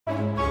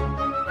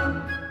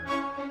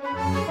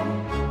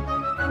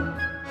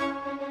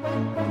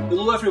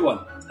Hello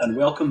everyone, and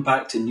welcome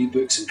back to New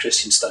Books in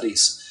Christian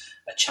Studies,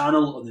 a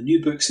channel on the New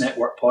Books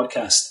Network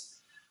podcast.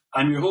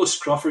 I'm your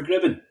host, Crawford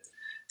Gribben.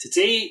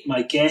 Today,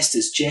 my guest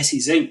is Jesse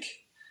Zink.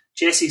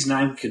 Jesse's an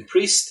Anglican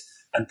priest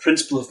and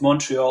principal of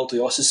Montreal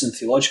Diocesan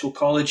Theological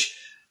College,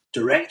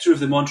 director of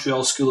the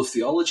Montreal School of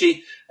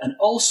Theology, and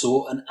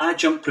also an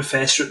adjunct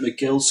professor at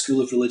McGill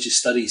School of Religious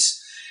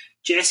Studies.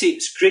 Jesse,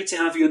 it's great to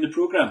have you on the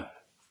programme.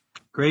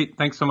 Great.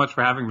 Thanks so much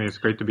for having me. It's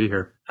great to be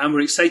here. And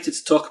we're excited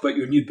to talk about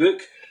your new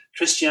book,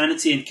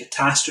 Christianity and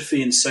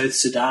Catastrophe in South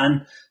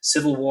Sudan,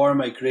 Civil War,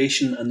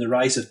 Migration and the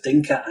Rise of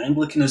Dinka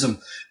Anglicanism,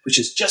 which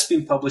has just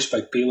been published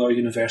by Baylor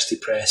University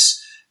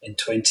Press in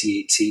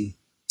 2018.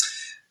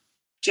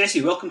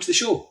 Jesse, welcome to the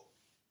show.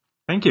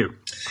 Thank you.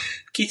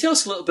 Can you tell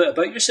us a little bit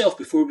about yourself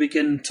before we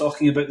begin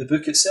talking about the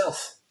book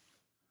itself?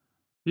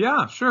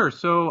 Yeah, sure.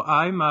 So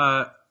I'm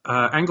a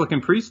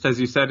Anglican priest, as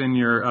you said in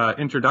your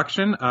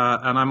introduction,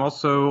 and I'm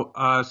also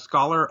a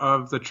scholar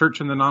of the church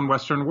in the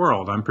non-Western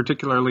world. I'm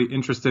particularly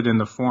interested in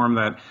the form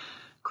that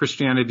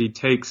Christianity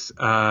takes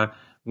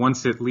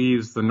once it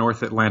leaves the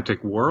North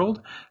Atlantic world.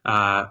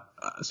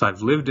 So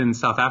I've lived in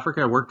South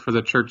Africa, worked for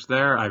the church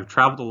there. I've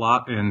traveled a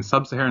lot in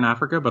sub-Saharan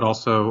Africa, but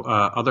also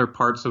other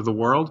parts of the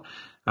world.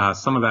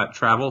 Some of that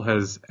travel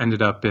has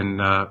ended up in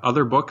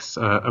other books.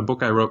 A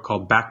book I wrote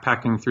called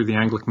Backpacking Through the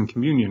Anglican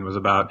Communion was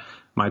about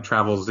my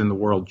travels in the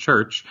world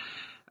church.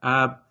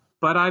 But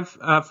I've,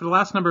 for the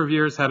last number of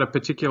years, had a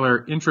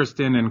particular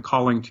interest in and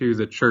calling to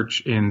the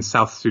church in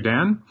South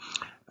Sudan.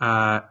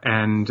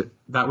 And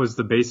that was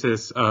the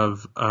basis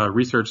of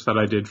research that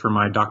I did for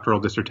my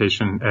doctoral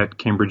dissertation at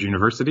Cambridge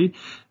University,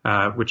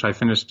 which I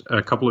finished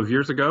a couple of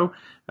years ago.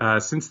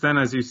 Since then,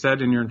 as you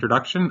said in your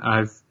introduction,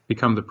 I've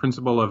become the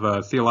principal of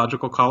a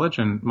theological college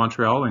in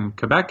Montreal in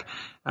Quebec,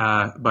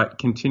 but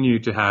continue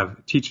to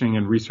have teaching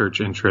and research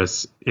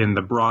interests in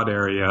the broad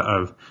area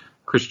of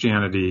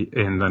Christianity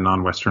in the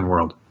non-Western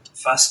world.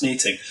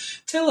 Fascinating.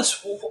 Tell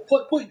us,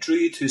 what drew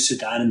you to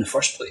Sudan in the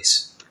first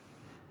place?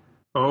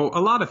 Oh,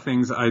 a lot of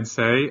things, I'd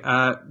say.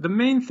 The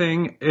main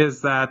thing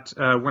is that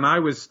when I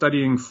was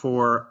studying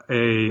to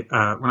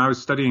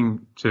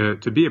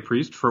be a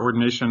priest for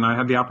ordination, I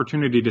had the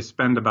opportunity to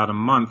spend about a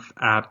month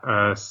at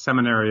a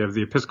seminary of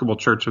the Episcopal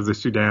Church of the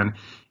Sudan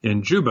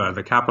in Juba,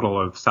 the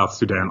capital of South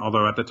Sudan,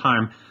 although at the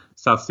time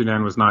South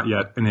Sudan was not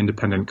yet an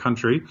independent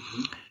country.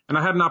 And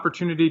I had an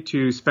opportunity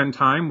to spend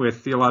time with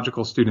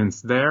theological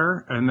students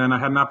there, and then I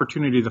had an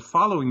opportunity the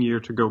following year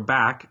to go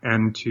back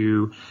and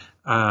to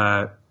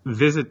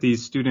visit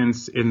these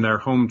students in their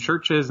home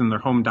churches and their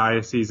home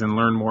dioceses and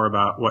learn more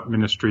about what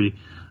ministry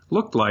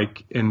looked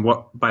like in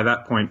what by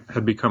that point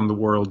had become the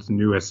world's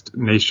newest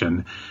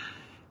nation.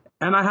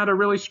 And I had a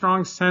really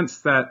strong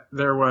sense that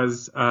there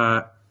was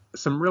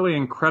some really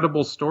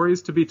incredible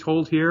stories to be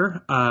told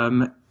here,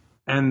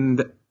 and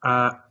that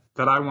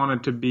I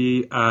wanted to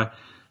be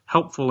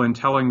helpful in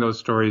telling those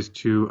stories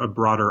to a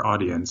broader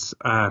audience.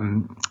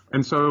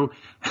 And so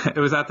it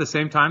was at the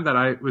same time that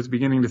I was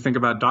beginning to think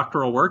about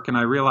doctoral work, and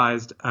I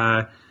realized,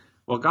 there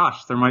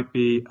might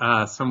be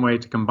some way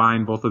to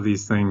combine both of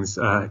these things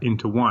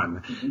into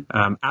one.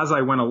 Mm-hmm. As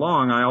I went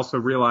along, I also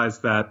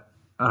realized that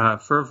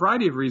for a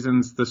variety of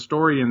reasons, the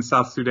story in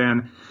South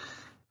Sudan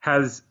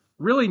has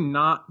really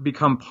not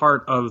become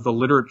part of the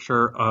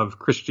literature of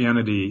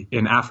Christianity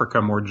in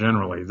Africa more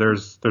generally.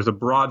 There's a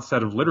broad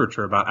set of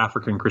literature about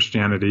African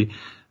Christianity,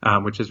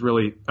 which is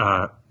really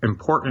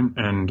important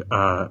and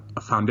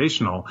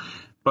foundational.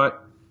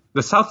 But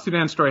the South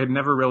Sudan story had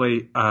never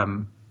really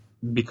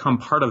become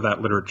part of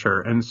that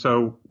literature. And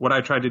so what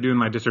I tried to do in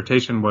my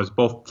dissertation was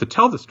both to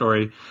tell the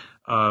story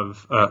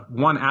of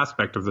one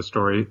aspect of the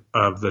story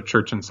of the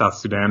church in South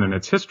Sudan and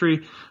its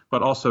history,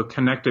 but also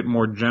connect it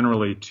more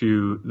generally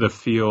to the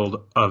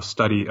field of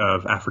study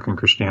of African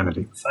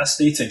Christianity.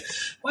 Fascinating.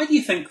 Why do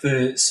you think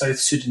the South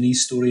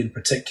Sudanese story in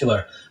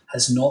particular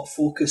has not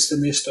focused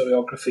in the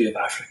historiography of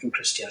African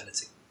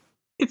Christianity?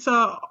 It's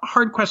a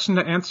hard question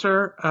to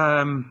answer.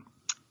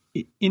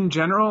 In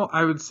general,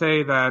 I would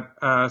say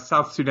that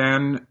South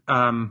Sudan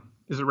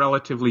is a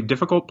relatively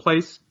difficult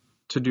place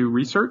to do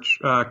research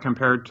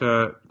compared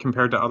to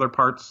other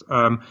parts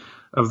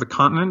of the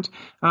continent.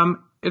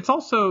 It's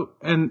also,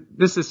 and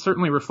this is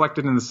certainly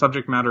reflected in the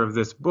subject matter of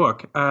this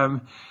book,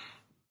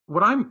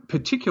 what I'm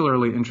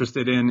particularly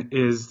interested in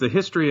is the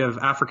history of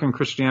African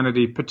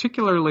Christianity,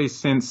 particularly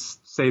since,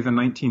 say, the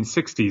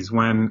 1960s,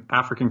 when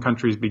African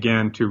countries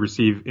began to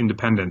receive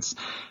independence.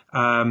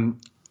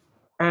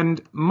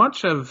 And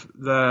much of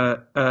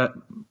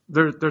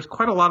there's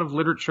quite a lot of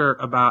literature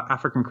about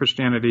African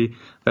Christianity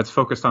that's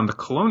focused on the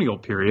colonial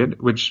period,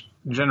 which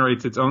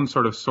generates its own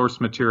sort of source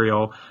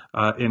material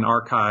in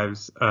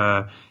archives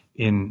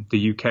in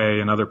the UK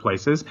and other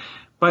places.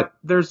 But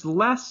there's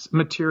less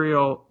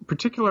material,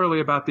 particularly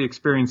about the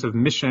experience of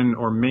mission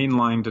or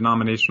mainline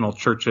denominational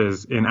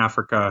churches in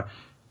Africa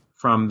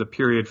from the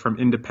period from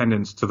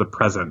independence to the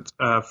present.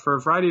 For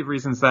a variety of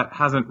reasons, that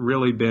hasn't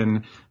really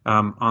been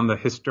on the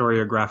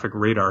historiographic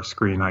radar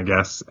screen, I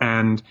guess.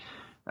 And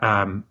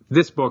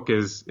this book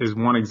is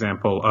one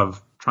example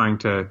of trying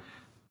to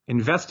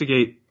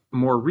investigate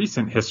more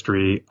recent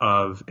history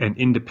of an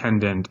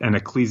independent and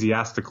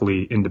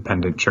ecclesiastically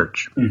independent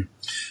church.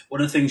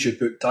 One of the things your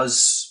book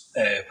does,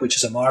 which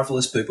is a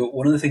marvellous book, but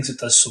one of the things it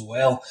does so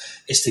well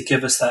is to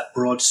give us that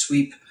broad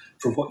sweep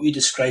from what you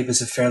describe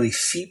as a fairly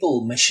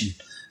feeble mission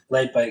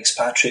led by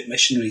expatriate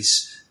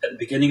missionaries at the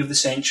beginning of the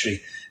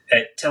century,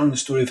 telling the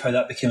story of how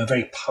that became a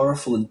very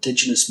powerful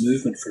indigenous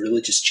movement for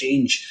religious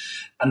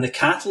change. And the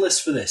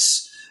catalyst for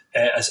this,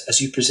 as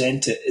you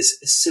present it, is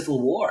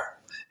civil war.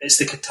 It's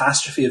the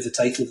catastrophe of the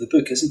title of the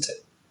book, isn't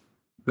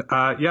it?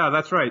 Yeah,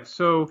 that's right.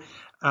 So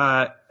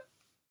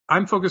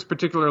I'm focused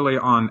particularly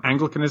on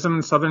Anglicanism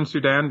in southern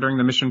Sudan during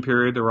the mission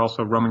period. There were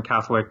also Roman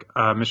Catholic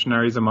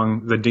missionaries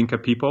among the Dinka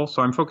people.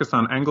 So I'm focused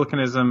on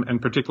Anglicanism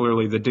and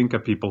particularly the Dinka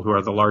people, who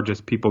are the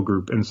largest people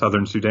group in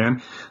southern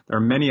Sudan. There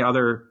are many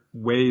other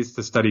ways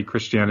to study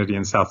Christianity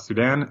in South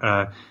Sudan,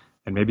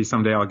 and maybe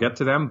someday I'll get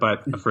to them,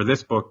 but for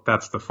this book,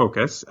 that's the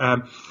focus.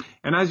 And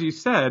as you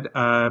said,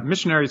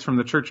 missionaries from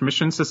the Church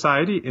Mission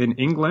Society in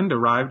England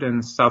arrived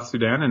in South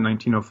Sudan in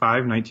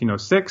 1905,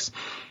 1906,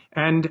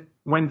 and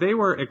when they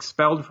were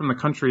expelled from the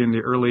country in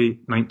the early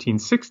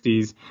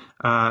 1960s,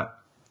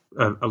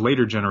 a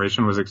later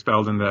generation was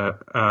expelled in the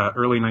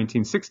early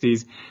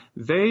 1960s,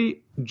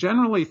 they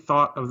generally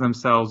thought of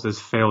themselves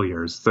as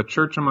failures. The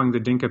church among the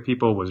Dinka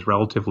people was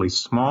relatively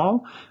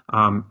small.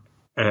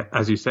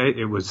 As you say,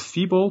 it was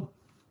feeble.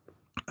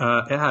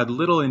 It had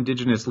little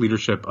indigenous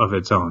leadership of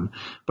its own,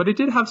 but it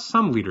did have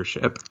some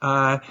leadership.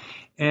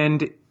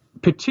 And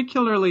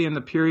particularly in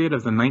the period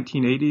of the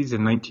 1980s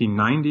and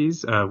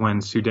 1990s, when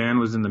Sudan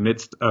was in the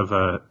midst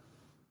of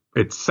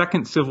its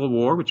second civil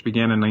war, which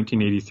began in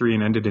 1983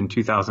 and ended in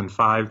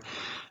 2005,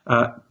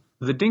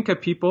 the Dinka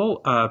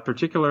people,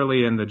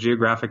 particularly in the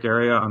geographic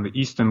area on the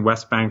east and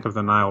west bank of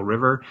the Nile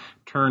River,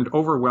 turned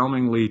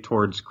overwhelmingly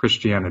towards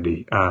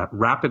Christianity,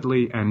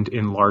 rapidly and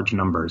in large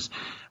numbers.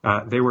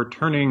 They were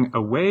turning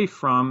away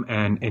from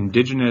an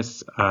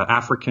indigenous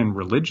African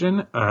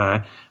religion,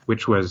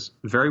 which was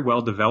very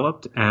well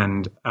developed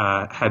and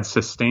had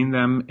sustained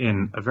them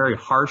in a very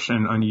harsh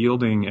and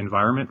unyielding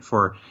environment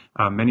for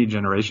many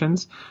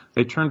generations.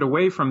 They turned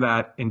away from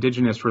that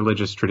indigenous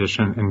religious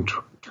tradition and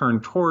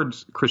turned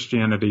towards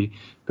Christianity,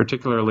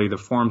 particularly the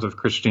forms of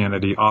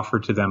Christianity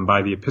offered to them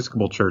by the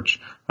Episcopal Church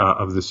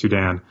of the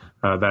Sudan,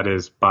 that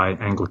is, by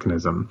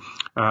Anglicanism.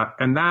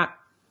 And that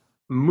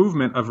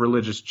movement of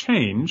religious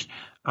change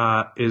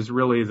is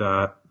really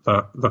the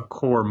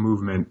core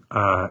movement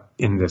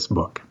in this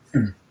book.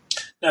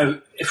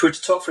 Now, if we're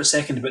to talk for a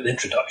second about the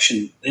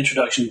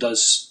introduction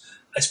does,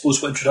 I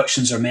suppose, what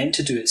introductions are meant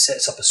to do. It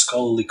sets up a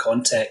scholarly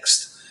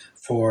context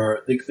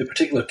for the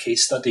particular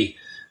case study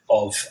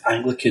of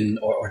Anglican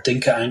or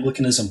Dinka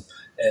Anglicanism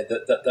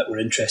that we're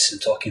interested in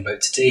talking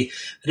about today.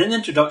 And in the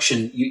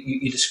introduction,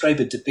 you describe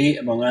a debate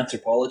among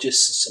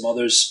anthropologists and some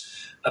others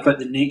about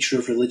the nature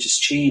of religious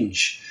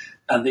change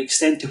and the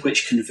extent to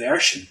which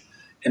conversion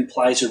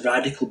implies a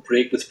radical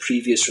break with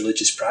previous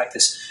religious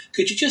practice.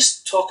 Could you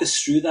just talk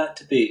us through that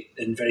debate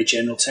in very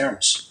general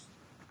terms?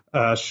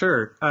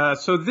 Sure.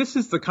 So this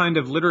is the kind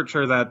of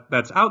literature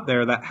that's out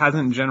there that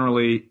hasn't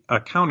generally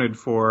accounted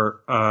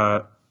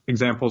for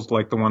examples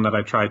like the one that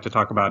I tried to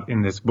talk about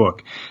in this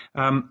book.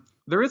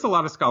 There is a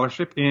lot of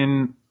scholarship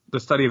in the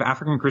study of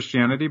African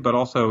Christianity, but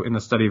also in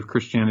the study of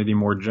Christianity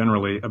more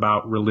generally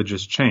about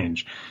religious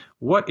change.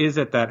 What is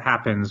it that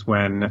happens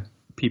when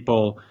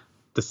people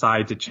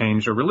decide to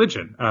change a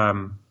religion?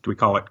 Do we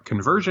call it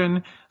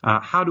conversion?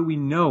 How do we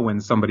know when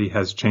somebody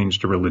has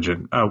changed a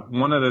religion?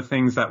 One of the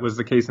things that was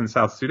the case in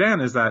South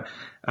Sudan is that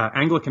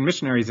Anglican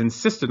missionaries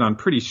insisted on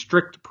pretty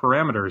strict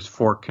parameters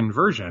for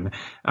conversion,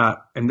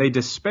 and they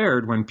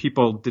despaired when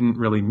people didn't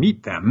really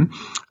meet them.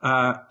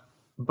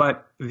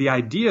 But the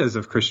ideas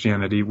of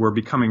Christianity were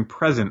becoming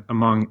present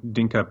among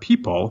Dinka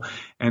people,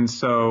 and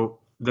so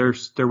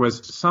there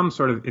was some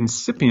sort of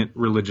incipient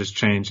religious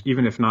change,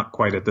 even if not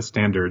quite at the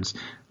standards,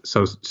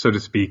 so to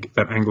speak,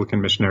 that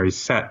Anglican missionaries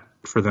set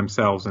for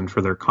themselves and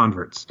for their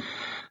converts.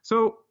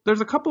 So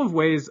there's a couple of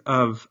ways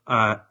of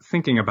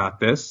thinking about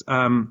this,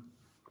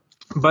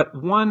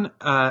 but one,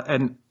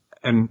 and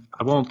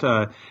I won't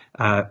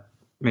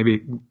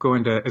maybe go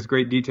into as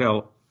great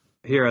detail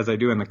here as I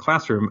do in the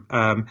classroom,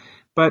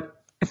 but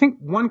I think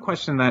one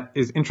question that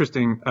is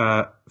interesting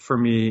for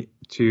me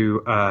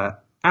to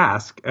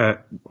ask,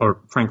 or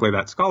frankly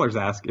that scholars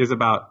ask, is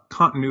about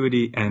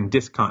continuity and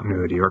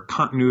discontinuity, or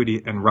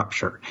continuity and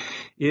rupture.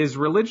 Is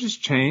religious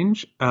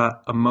change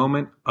a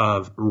moment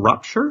of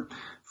rupture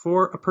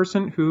for a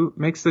person who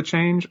makes the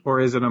change, or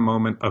is it a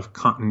moment of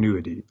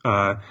continuity?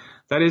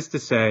 That is to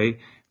say,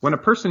 when a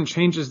person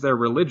changes their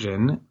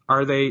religion,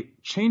 are they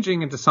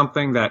changing into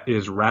something that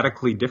is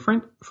radically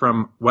different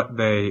from what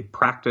they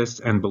practiced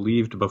and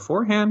believed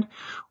beforehand?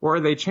 Or are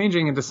they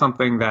changing into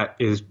something that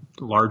is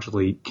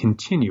largely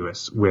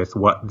continuous with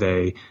what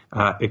they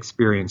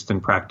experienced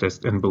and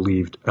practiced and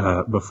believed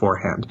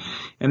beforehand?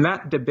 And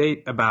that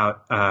debate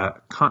about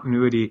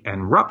continuity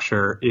and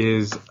rupture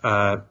is,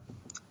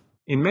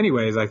 in many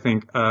ways, I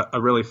think,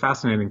 a really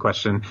fascinating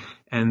question.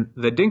 And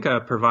the Dinka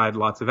provide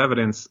lots of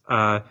evidence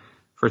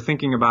for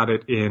thinking about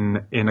it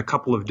in a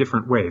couple of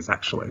different ways,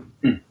 actually.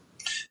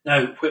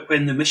 Now,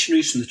 when the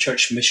missionaries from the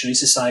Church Missionary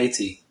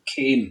Society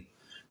came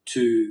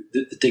to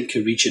the Dinka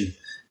region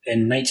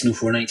in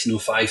 1904,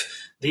 1905,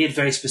 they had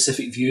very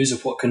specific views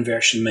of what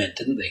conversion meant,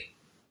 didn't they?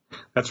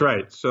 That's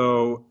right.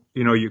 So,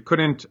 you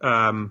couldn't,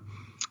 well,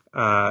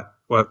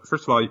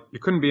 first of all, you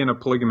couldn't be in a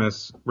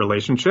polygamous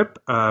relationship.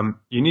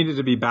 You needed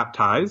to be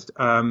baptized,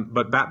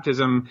 but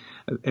baptism,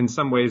 in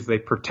some ways, they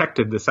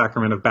protected the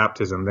sacrament of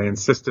baptism. They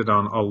insisted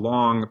on a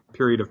long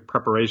period of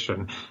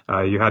preparation.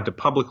 You had to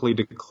publicly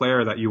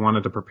declare that you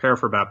wanted to prepare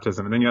for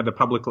baptism, and then you had to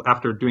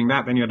after doing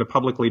that, then you had to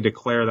publicly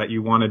declare that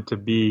you wanted to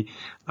be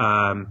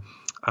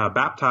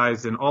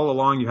baptized, and all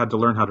along you had to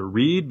learn how to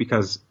read,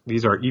 because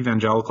these are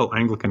evangelical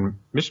Anglican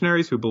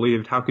missionaries who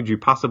believed, how could you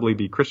possibly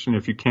be Christian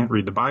if you can't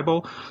read the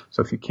Bible?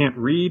 So if you can't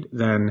read,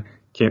 then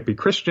can't be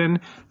Christian.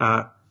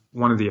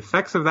 One of the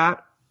effects of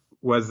that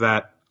was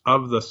that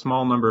of the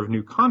small number of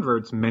new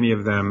converts, many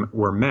of them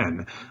were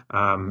men,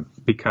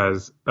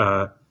 because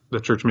the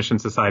Church Mission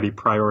Society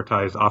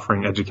prioritized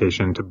offering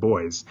education to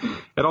boys.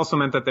 It also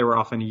meant that they were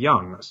often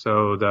young,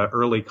 so the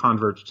early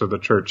converts to the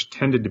church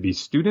tended to be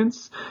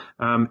students.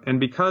 And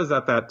because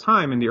at that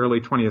time, in the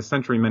early 20th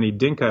century, many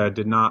Dinka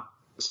did not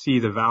see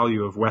the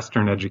value of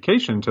Western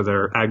education to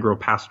their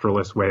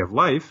agro-pastoralist way of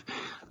life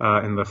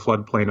in the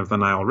floodplain of the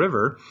Nile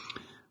River,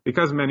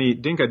 because many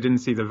Dinka didn't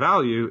see the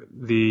value,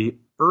 the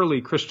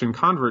early Christian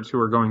converts who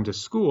were going to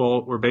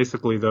school were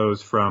basically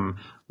those from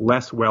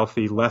less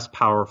wealthy, less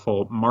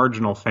powerful,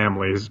 marginal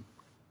families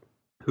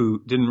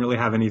who didn't really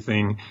have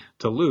anything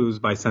to lose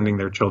by sending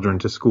their children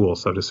to school,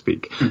 so to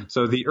speak.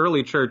 So the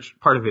early church,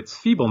 part of its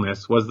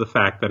feebleness was the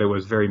fact that it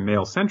was very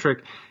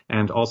male-centric,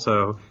 and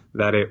also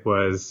that it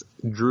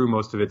drew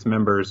most of its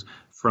members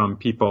from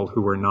people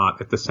who were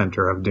not at the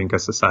center of Dinka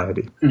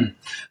society.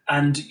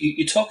 And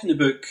you talk in the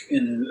book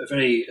in a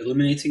very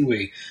illuminating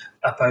way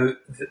about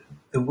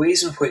the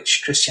ways in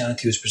which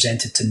Christianity was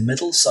presented to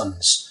middle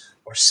sons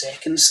or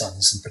second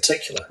sons in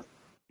particular.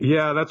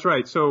 Yeah, that's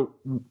right. So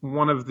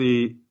one of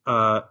the,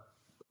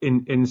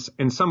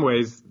 in some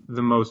ways,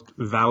 the most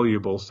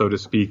valuable, so to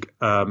speak,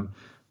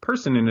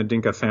 person in a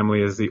Dinka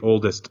family is the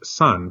oldest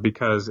son,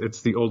 because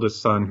it's the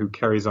oldest son who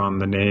carries on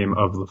the name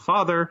of the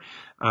father.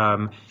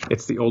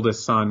 It's the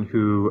oldest son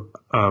who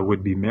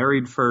would be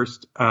married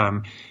first.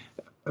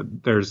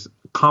 There's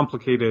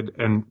complicated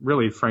and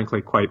really,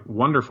 frankly, quite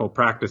wonderful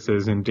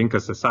practices in Dinka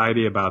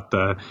society about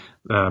the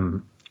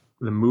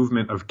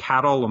movement of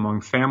cattle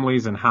among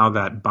families and how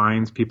that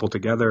binds people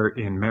together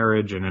in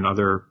marriage and in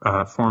other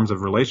forms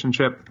of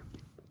relationship.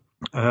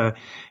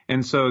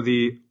 And so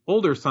the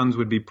older sons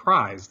would be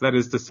prized. That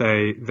is to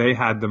say, they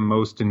had the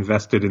most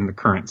invested in the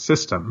current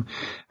system.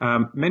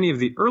 Many of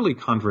the early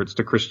converts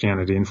to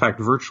Christianity, in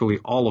fact, virtually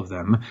all of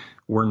them,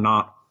 were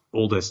not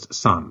oldest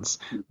sons.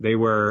 They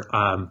were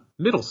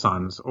middle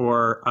sons,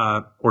 or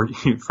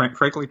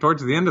frankly,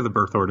 towards the end of the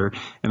birth order.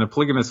 In a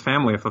polygamous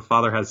family, if a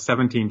father has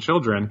 17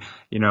 children,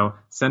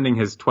 sending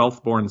his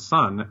 12th born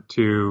son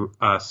to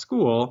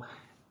school,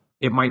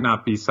 it might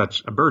not be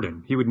such a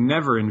burden. He would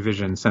never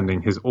envision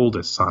sending his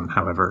oldest son,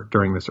 however,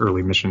 during this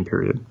early mission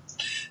period.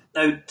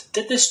 Now,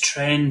 did this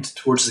trend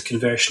towards the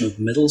conversion of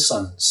middle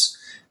sons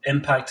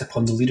impact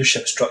upon the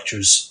leadership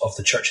structures of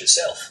the church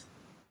itself?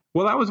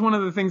 Well, that was one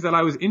of the things that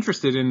I was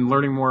interested in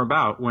learning more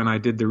about when I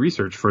did the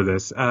research for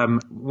this.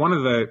 One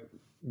of the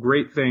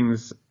great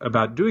things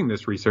about doing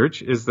this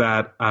research is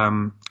that,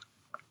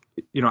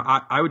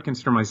 I would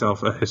consider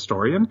myself a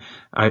historian.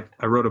 I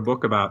wrote a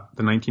book about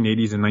the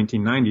 1980s and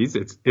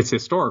 1990s. It's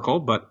historical,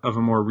 but of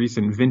a more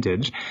recent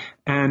vintage.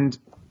 And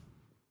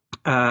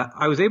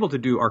I was able to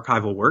do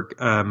archival work.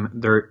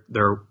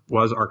 There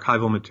was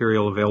archival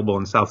material available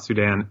in South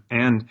Sudan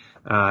and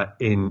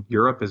in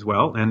Europe as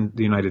well, and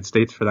the United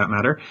States for that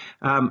matter.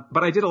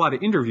 But I did a lot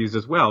of interviews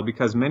as well,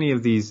 because many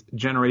of these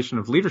generation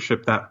of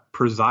leadership that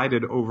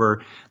presided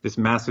over this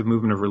massive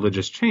movement of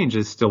religious change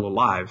is still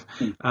alive.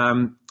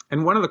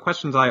 And one of the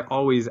questions I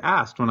always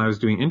asked when I was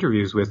doing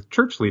interviews with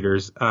church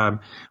leaders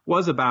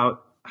was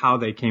about how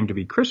they came to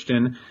be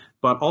Christian,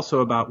 but also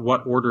about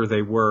what order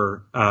they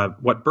were,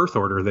 what birth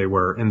order they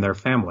were in their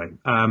family.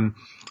 And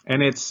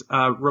it's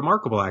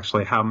remarkable,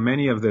 actually, how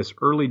many of this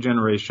early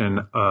generation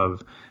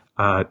of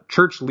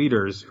church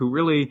leaders who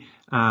really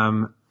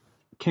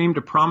came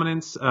to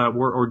prominence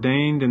were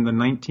ordained in the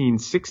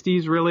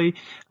 1960s, really,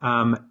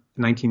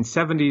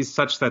 1970s,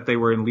 such that they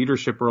were in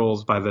leadership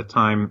roles by the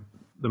time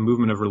the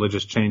movement of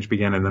religious change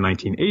began in the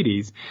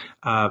 1980s.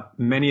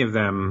 Many of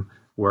them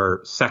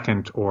were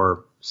second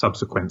or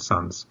subsequent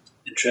sons.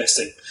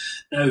 Interesting.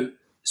 Now,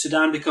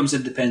 Sudan becomes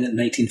independent in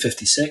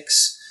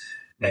 1956.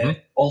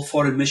 All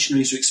foreign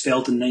missionaries were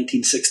expelled in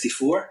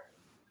 1964.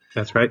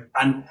 That's right.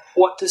 And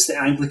what does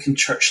the Anglican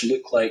Church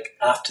look like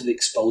after the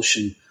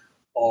expulsion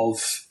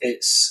of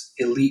its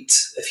elite,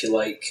 if you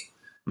like,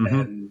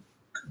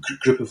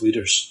 group of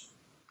leaders?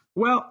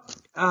 Well,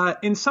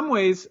 in some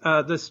ways,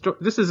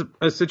 this is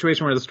a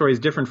situation where the story is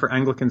different for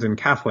Anglicans and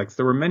Catholics.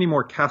 There were many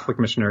more Catholic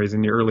missionaries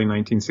in the early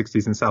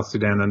 1960s in South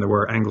Sudan than there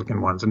were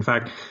Anglican ones. In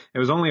fact, it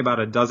was only about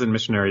a dozen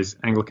missionaries,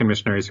 Anglican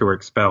missionaries, who were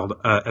expelled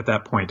at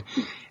that point.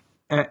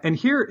 And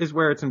here is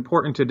where it's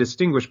important to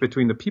distinguish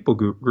between the people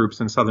groups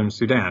in southern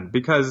Sudan,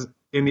 because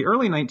in the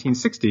early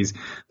 1960s,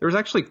 there was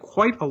actually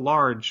quite a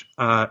large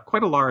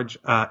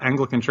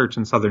Anglican church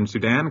in southern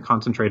Sudan,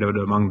 concentrated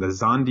among the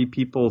Zandi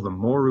people, the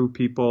Moru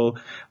people,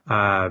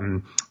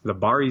 the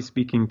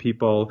Bari-speaking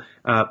people,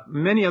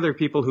 many other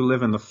people who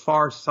live in the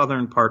far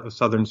southern part of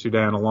southern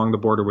Sudan, along the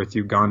border with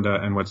Uganda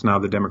and what's now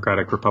the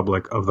Democratic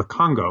Republic of the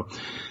Congo.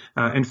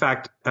 In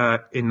fact,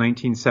 in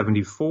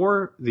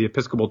 1974, the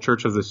Episcopal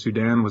Church of the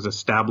Sudan was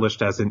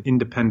established as an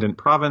independent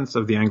province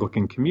of the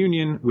Anglican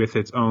Communion with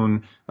its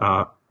own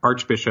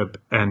archbishop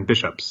and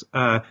bishops.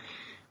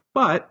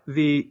 But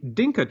the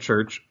Dinka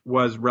Church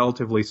was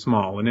relatively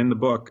small. And in the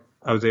book,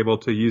 I was able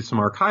to use some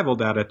archival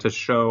data to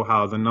show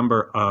how the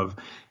number of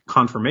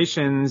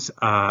confirmations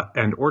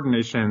and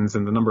ordinations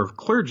and the number of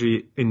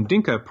clergy in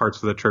Dinka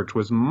parts of the church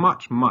was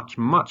much, much,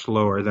 much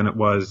lower than it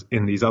was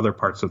in these other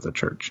parts of the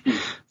church.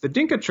 The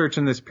Dinka church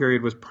in this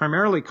period was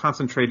primarily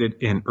concentrated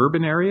in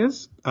urban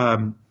areas,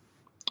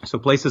 so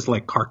places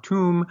like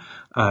Khartoum,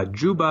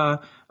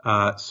 Juba,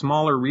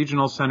 smaller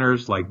regional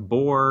centers like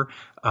Bor,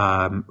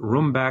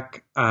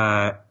 Rumbek.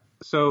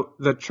 So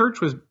the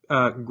church was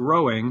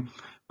growing,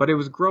 but it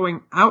was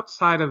growing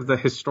outside of the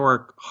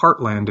historic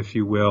heartland, if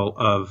you will,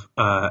 of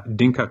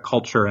Dinka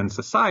culture and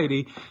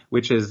society,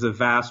 which is the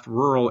vast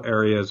rural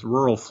areas,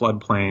 rural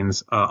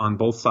floodplains on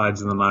both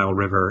sides of the Nile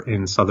River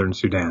in southern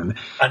Sudan.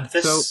 And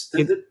this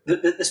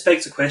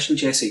begs the question,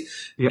 Jesse.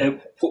 Yeah.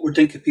 What were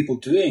Dinka people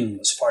doing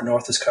as far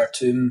north as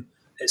Khartoum,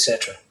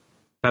 etc.?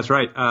 That's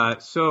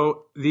right.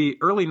 So the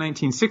early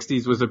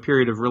 1960s was a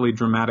period of really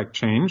dramatic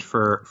change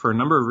for a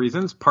number of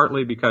reasons,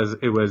 partly because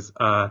it was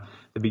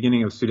the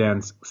beginning of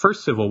Sudan's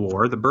first civil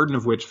war, the burden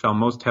of which fell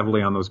most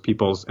heavily on those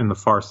peoples in the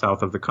far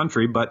south of the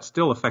country, but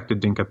still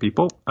affected Dinka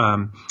people.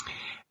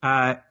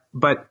 But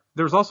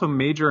there was also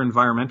major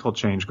environmental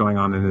change going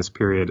on in this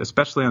period,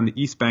 especially on the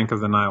east bank of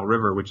the Nile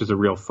River, which is a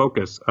real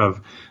focus of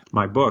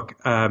my book.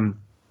 On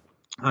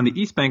the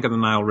east bank of the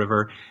Nile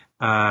River,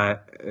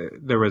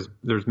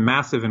 there's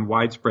massive and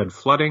widespread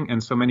flooding,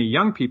 and so many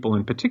young people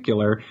in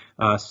particular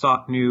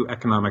sought new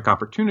economic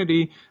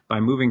opportunity by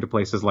moving to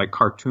places like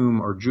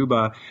Khartoum or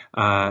Juba.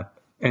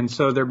 And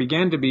so there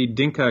began to be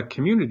Dinka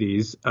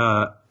communities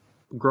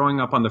growing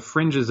up on the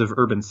fringes of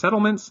urban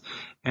settlements,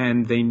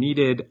 and they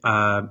needed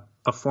a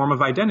form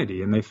of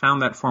identity, and they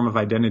found that form of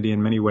identity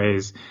in many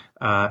ways.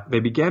 They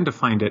began to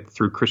find it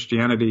through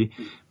Christianity.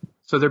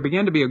 So there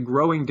began to be a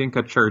growing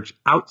Dinka church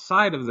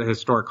outside of the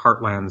historic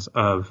heartlands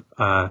of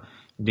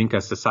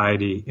Dinka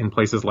society in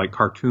places like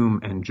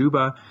Khartoum and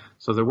Juba.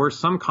 So there were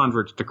some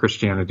converts to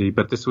Christianity,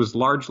 but this was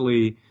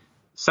largely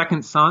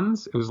second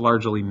sons, it was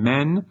largely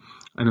men,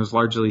 and it was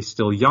largely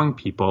still young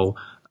people,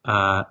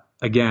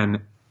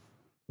 again,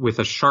 with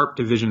a sharp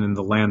division in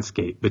the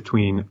landscape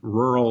between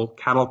rural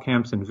cattle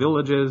camps and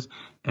villages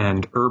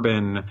and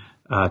urban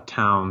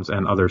towns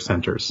and other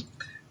centers.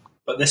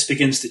 But this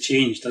begins to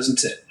change,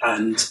 doesn't it?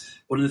 And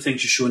one of the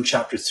things you show in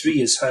Chapter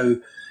 3 is how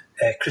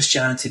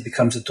Christianity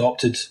becomes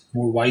adopted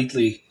more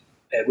widely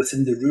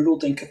within the rural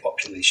Dinka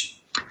population.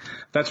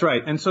 That's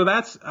right. And so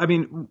that's, I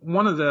mean,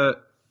 one of the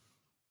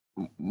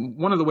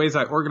ways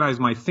I organized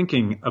my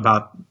thinking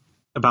about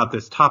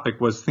this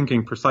topic was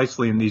thinking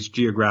precisely in these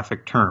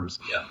geographic terms.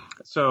 Yeah.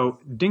 So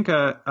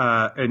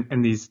Dinka,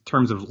 in these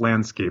terms of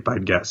landscape,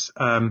 I'd guess.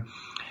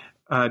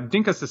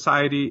 Dinka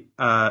society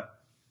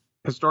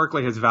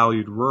historically has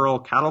valued rural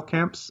cattle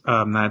camps.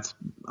 That's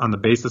on the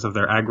basis of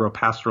their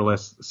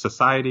agro-pastoralist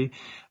society.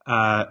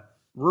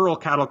 Rural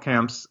cattle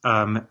camps,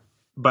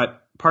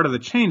 but part of the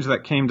change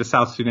that came to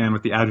South Sudan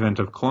with the advent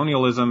of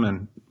colonialism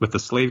and with the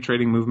slave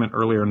trading movement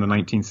earlier in the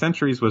 19th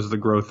centuries was the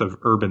growth of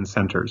urban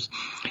centers.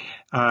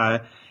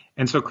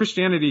 And so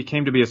Christianity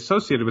came to be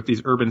associated with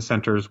these urban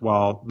centers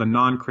while the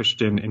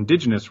non-Christian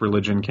indigenous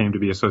religion came to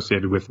be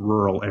associated with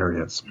rural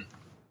areas.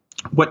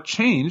 What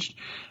changed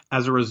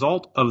as a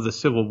result of the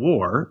Civil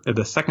War,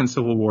 the Second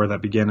Civil War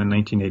that began in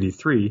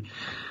 1983,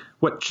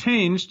 what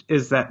changed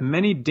is that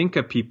many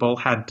Dinka people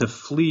had to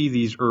flee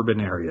these urban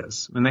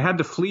areas. And they had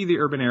to flee the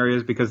urban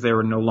areas because they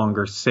were no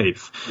longer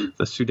safe.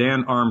 The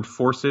Sudan Armed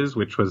Forces,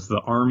 which was the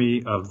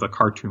army of the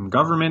Khartoum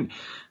government,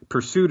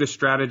 pursued a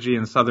strategy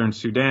in southern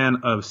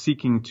Sudan of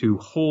seeking to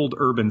hold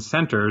urban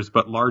centers,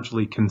 but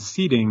largely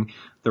conceding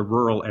the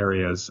rural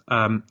areas.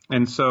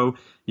 And so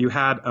you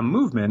had a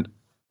movement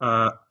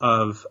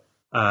of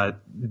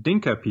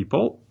Dinka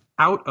people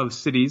out of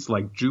cities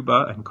like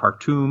Juba and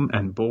Khartoum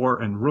and Bor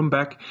and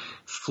Rumbek,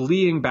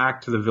 fleeing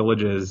back to the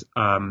villages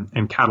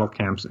and cattle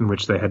camps in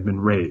which they had been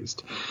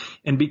raised.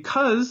 And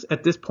because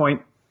at this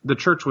point the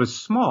church was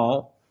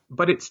small,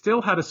 but it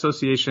still had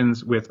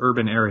associations with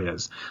urban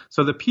areas.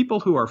 So the people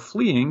who are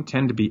fleeing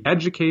tend to be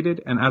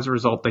educated, and as a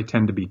result, they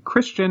tend to be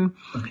Christian.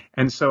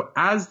 And so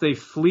as they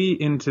flee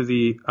into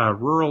the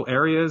rural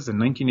areas in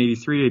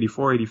 1983,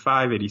 84,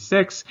 85,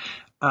 86,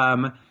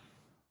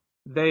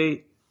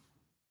 they,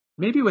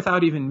 maybe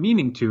without even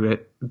meaning to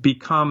it,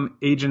 become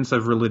agents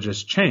of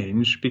religious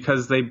change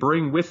because they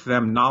bring with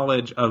them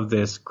knowledge of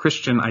this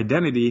Christian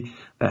identity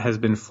that has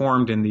been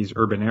formed in these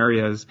urban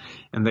areas.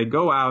 And they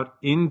go out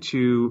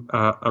into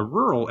a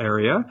rural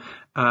area,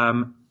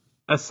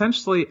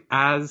 essentially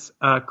as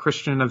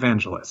Christian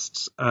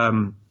evangelists,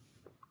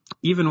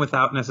 even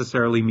without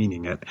necessarily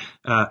meaning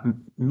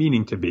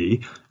to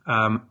be.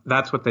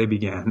 That's what they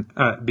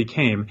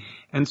became.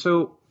 And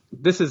so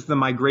this is the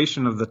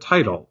migration of the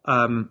title.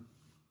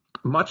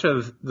 Much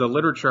of the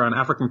literature on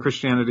African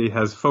Christianity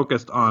has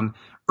focused on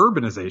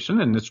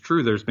urbanization, and it's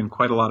true there's been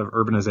quite a lot of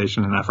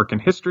urbanization in African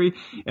history,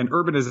 and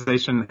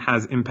urbanization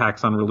has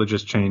impacts on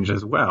religious change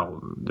as well.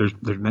 There's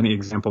many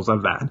examples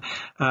of that.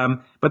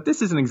 But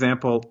this is an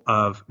example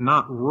of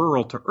not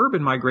rural to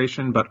urban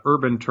migration, but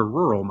urban to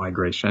rural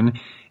migration,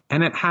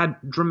 and it had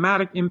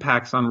dramatic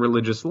impacts on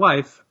religious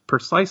life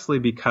precisely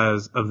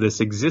because of this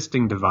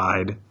existing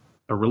divide,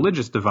 a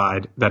religious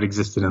divide that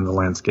existed in the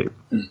landscape.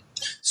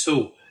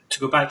 So, to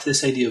go back to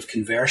this idea of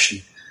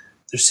conversion,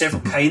 there's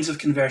several kinds of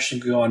conversion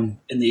going on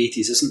in the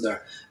 80s, isn't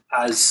there?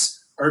 As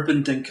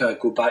urban Dinka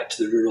go back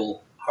to the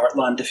rural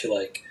heartland, if you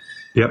like.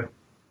 Yep.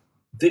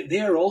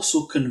 They are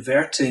also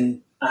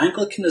converting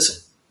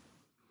Anglicanism.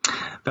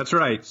 That's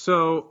right.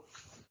 So,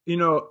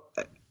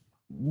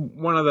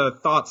 one of the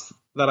thoughts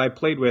that I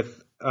played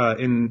with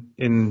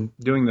in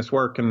doing this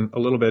work and a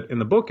little bit in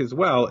the book as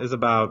well is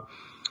about,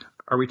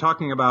 are we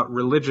talking about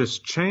religious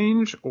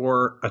change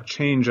or a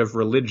change of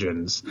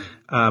religions?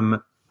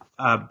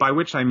 By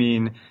which I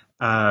mean,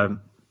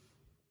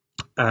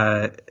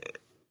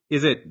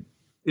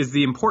 is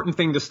the important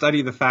thing to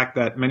study the fact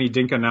that many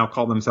Dinka now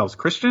call themselves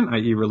Christian,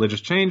 i.e. religious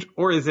change,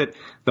 or is it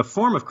the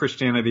form of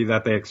Christianity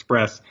that they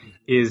express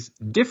is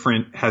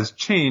different, has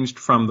changed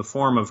from the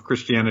form of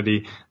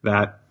Christianity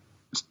that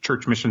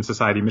Church Mission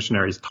Society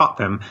missionaries taught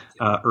them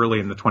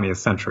early in the 20th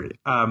century?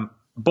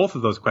 Both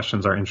of those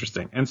questions are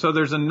interesting. And so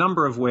there's a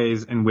number of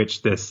ways in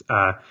which this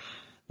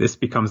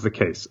becomes the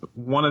case.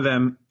 One of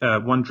them,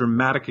 one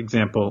dramatic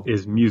example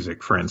is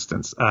music, for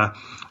instance.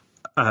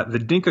 The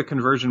Dinka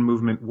conversion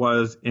movement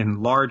was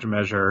in large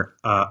measure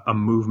a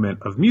movement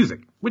of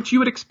music, which you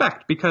would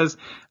expect because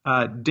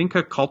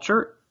Dinka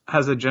culture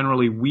has a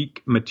generally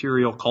weak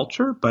material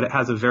culture, but it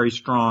has a very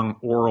strong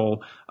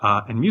oral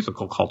and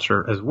musical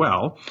culture as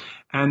well.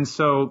 And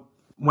so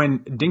when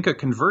Dinka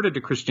converted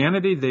to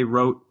Christianity, they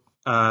wrote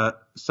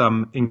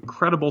some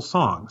incredible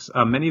songs.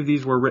 Many of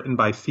these were written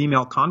by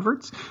female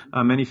converts,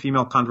 many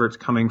female converts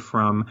coming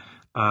from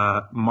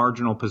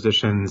marginal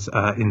positions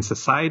in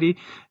society.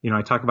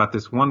 I talk about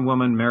this one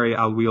woman, Mary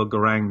Alwil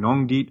Garang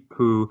Nongdit,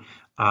 who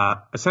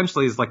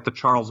essentially is like the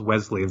Charles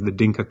Wesley of the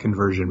Dinka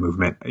conversion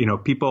movement.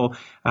 People,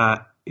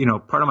 part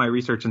of my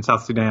research in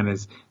South Sudan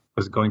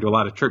was going to a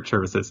lot of church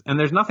services, and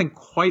there's nothing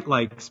quite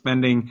like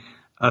spending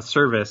a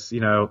service,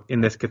 in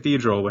this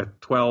cathedral with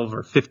 12 or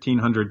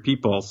 1,500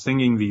 people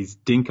singing these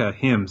Dinka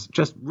hymns.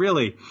 Just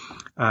really,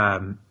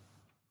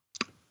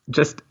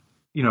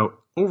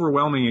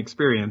 overwhelming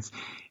experience.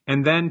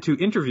 And then to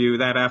interview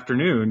that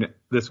afternoon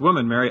this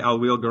woman, Mary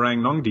Alwil Garang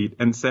Nongdit,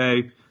 and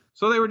say,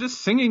 so they were just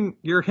singing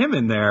your hymn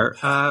in there.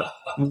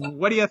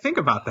 What do you think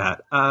about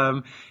that?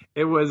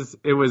 It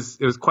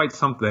was quite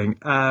something.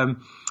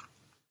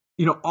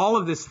 All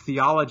of this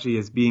theology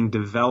is being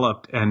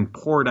developed and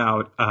poured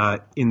out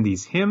in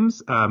these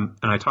hymns, and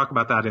I talk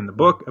about that in the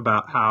book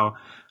about how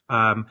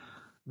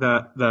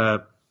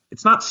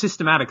it's not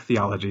systematic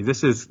theology.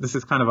 This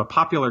is kind of a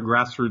popular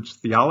grassroots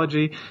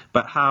theology,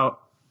 but how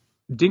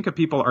Dinka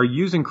people are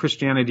using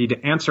Christianity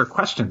to answer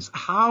questions.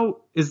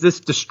 How is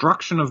this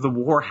destruction of the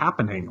war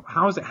happening?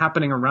 How is it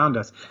happening around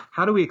us?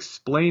 How do we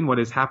explain what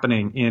is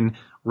happening in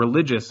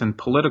religious and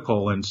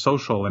political and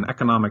social and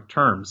economic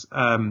terms?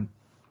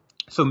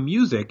 So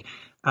music,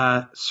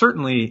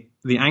 certainly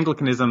the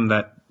Anglicanism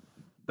that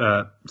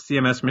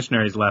CMS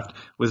missionaries left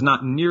was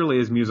not nearly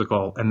as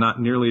musical and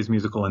not nearly as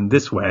musical in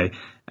this way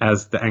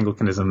as the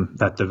Anglicanism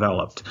that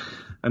developed.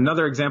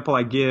 Another example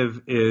I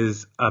give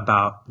is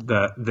about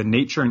the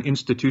nature and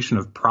institution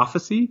of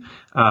prophecy.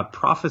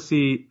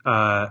 Prophecy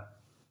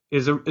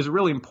is a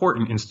really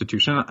important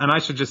institution, and I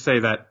should just say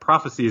that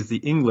prophecy is the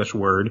English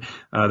word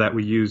that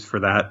we use for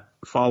that,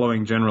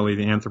 following generally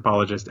the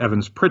anthropologist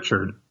Evans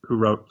Pritchard, who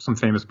wrote some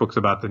famous books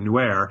about the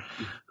Nuer,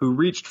 who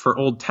reached for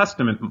the Old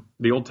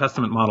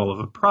Testament model of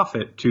a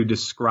prophet to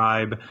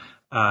describe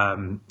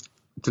the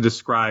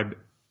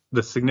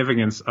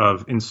significance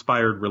of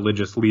inspired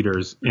religious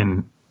leaders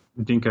in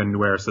Dinka and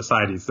Nuer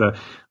societies. The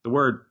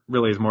word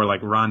really is more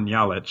like Ran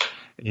Yalich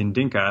in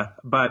Dinka,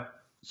 but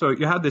so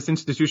you had this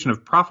institution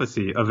of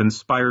prophecy of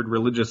inspired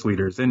religious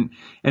leaders, and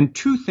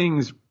two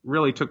things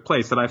really took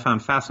place that I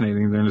found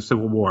fascinating during the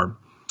Civil War.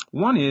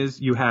 One is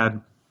you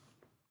had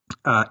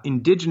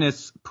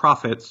indigenous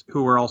prophets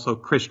who were also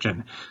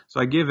Christian. So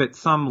I give at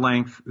some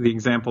length the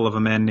example of a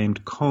man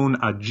named Kon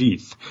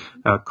Ajith.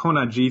 Kon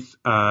Ajith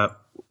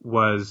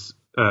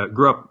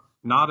grew up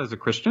not as a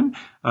Christian.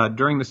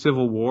 During the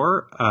Civil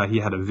War, he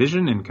had a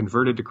vision and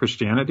converted to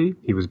Christianity.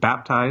 He was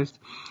baptized.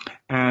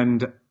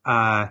 And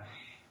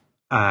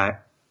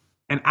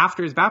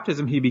after his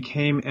baptism, he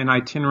became an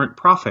itinerant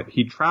prophet.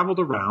 He traveled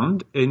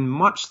around in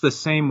much the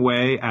same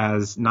way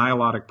as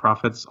Nihilotic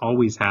prophets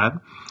always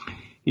had.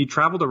 He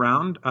traveled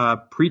around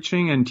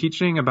preaching and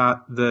teaching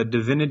about the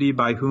divinity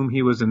by whom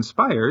he was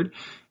inspired.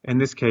 In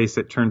this case,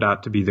 it turned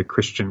out to be the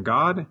Christian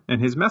God.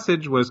 And his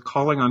message was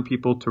calling on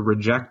people to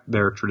reject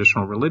their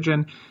traditional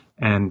religion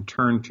and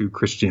turn to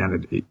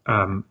Christianity.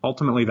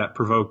 Ultimately, that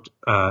provoked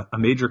a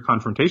major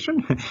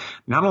confrontation,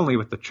 not only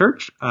with the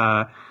church,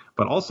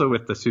 but also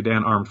with the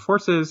Sudan Armed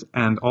Forces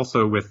and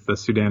also with the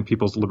Sudan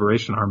People's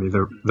Liberation Army,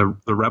 the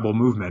rebel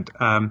movement.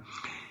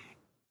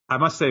 I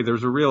must say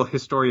there's a real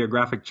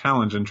historiographic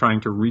challenge in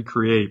trying to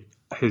recreate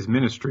his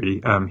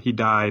ministry. He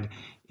died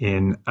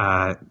in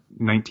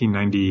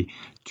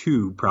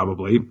 1992,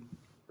 probably.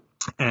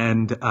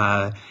 And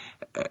I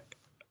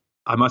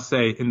must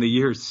say, in the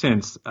years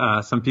since,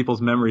 some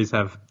people's memories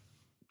have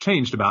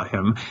changed about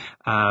him.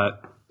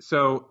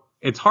 So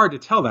it's hard to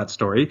tell that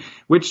story,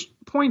 which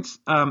points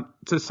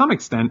to some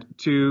extent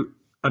to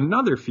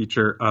another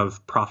feature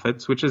of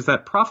prophets, which is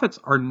that prophets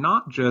are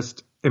not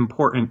just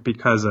important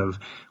because of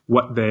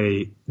what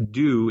they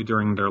do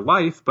during their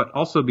life, but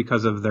also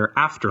because of their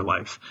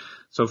afterlife.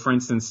 So, for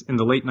instance, in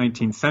the late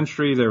 19th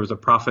century, there was a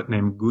prophet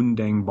named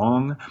Gundeng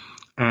Bong,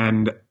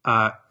 and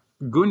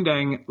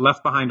Gundeng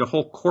left behind a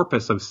whole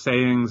corpus of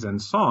sayings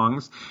and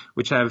songs,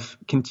 which have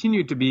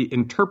continued to be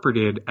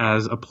interpreted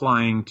as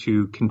applying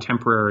to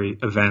contemporary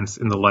events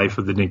in the life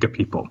of the Dinka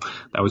people.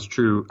 That was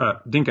true,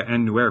 Dinka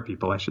and Nuer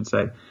people, I should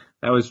say.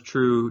 That was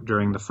true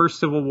during the First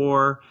Civil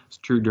War. It's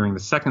true during the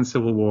Second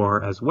Civil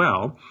War as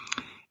well.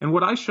 And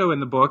what I show in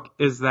the book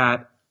is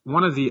that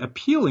one of the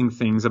appealing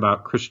things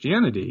about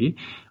Christianity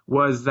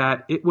was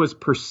that it was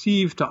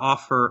perceived to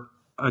offer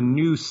a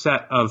new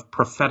set of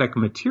prophetic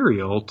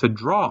material to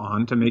draw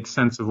on to make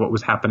sense of what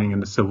was happening in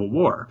the Civil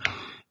War.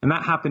 And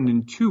that happened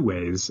in two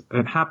ways.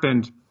 It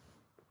happened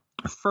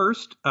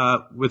first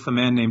with a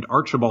man named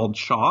Archibald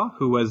Shaw,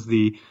 who was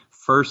the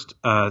first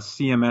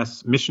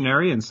CMS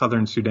missionary in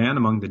southern Sudan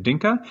among the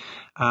Dinka.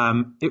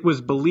 It was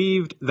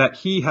believed that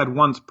he had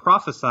once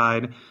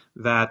prophesied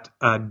that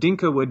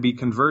Dinka would be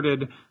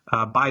converted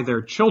by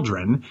their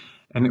children.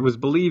 And it was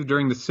believed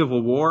during the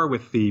Civil War,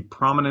 with the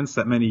prominence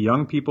that many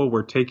young people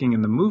were taking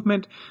in the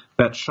movement,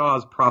 that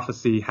Shaw's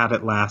prophecy had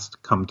at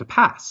last come to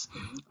pass.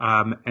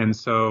 And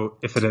so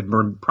if it had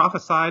been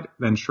prophesied,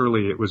 then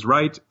surely it was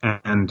right,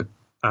 and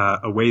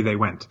away they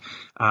went.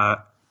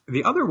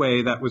 The other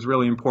way that was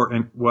really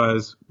important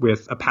was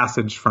with a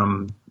passage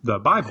from the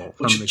Bible,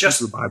 from the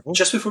Hebrew Bible.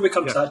 Just before we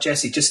come to that,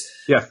 Jesse,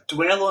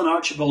 dwell on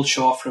Archibald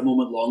Shaw for a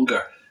moment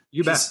longer.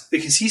 You bet.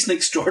 Because he's an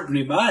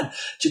extraordinary man.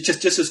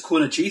 Just as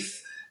Kon Ajith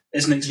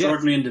is an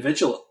extraordinary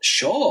individual,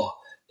 Shaw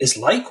is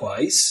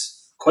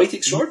likewise quite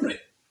extraordinary.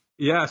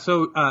 Yeah,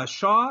 so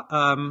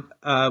Shaw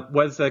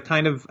was a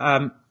kind of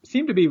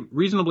seemed to be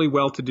reasonably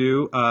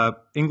well-to-do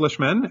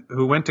Englishman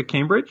who went to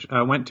Cambridge,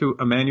 went to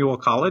Emmanuel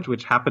College,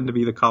 which happened to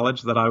be the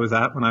college that I was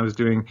at when I was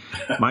doing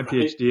my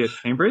PhD at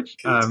Cambridge.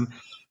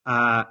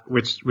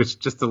 Which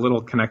just a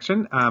little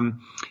connection.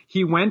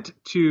 He went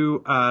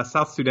to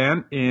South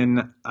Sudan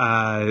in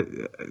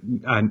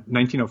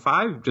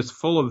 1905, just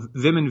full of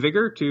vim and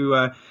vigor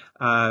to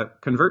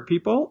convert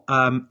people.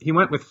 He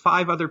went with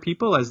 5 other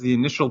people as the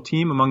initial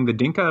team among the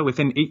Dinka.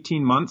 Within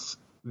 18 months,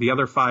 the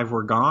other 5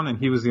 were gone, and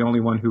he was the only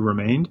one who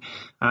remained.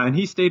 And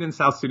he stayed in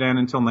South Sudan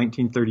until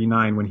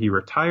 1939 when he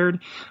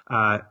retired.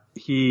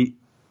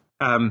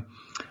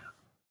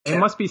 It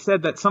must be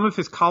said that some of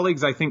his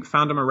colleagues, I think,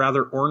 found him a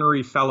rather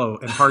ornery fellow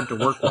and hard to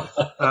work with.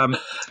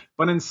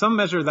 But in some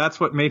measure,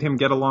 that's what made him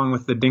get along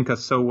with the Dinka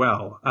so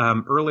well.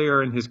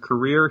 Earlier in his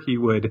career, he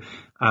would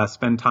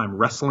spend time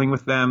wrestling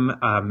with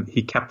them.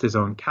 He kept his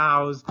own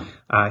cows.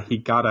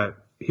 He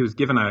was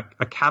given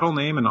a cattle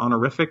name, an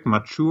honorific,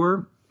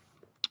 Mature,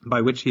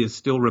 by which he is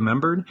still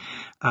remembered.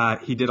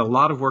 He did a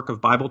lot of work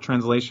of Bible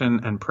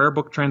translation and prayer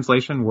book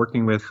translation,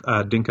 working with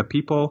Dinka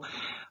people.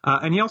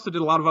 And he also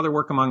did a lot of other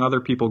work among other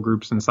people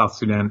groups in South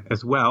Sudan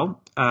as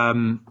well.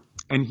 And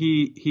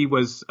he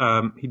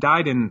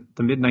died in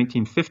the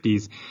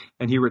mid-1950s,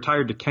 and he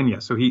retired to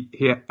Kenya. So he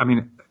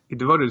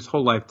devoted his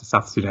whole life to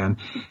South Sudan.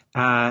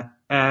 A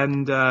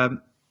kind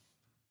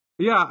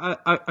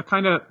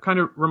of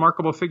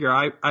remarkable figure.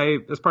 I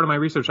as part of my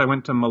research, I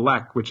went to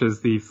Malek, which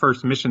is the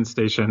first mission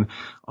station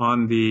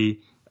on the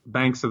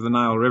banks of the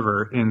Nile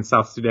River in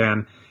South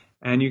Sudan.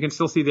 And you can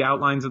still see the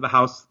outlines of the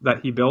house that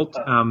he built,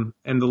 and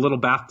the little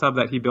bathtub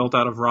that he built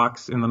out of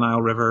rocks in the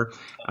Nile River,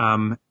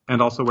 and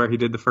also where he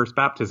did the first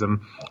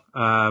baptism.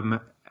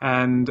 So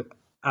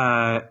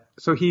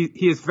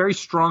he is very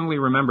strongly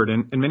remembered.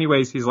 In many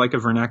ways, he's like a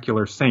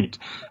vernacular saint.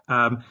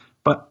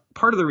 But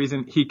part of the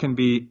reason he can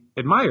be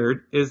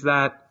admired is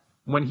that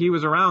when he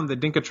was around, the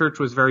Dinka church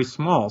was very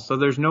small. So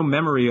there's no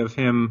memory of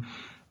him,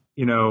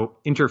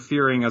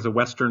 interfering as a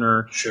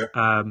Westerner, Sure.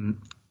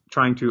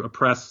 Trying to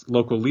oppress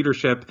local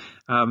leadership.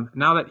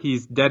 Now that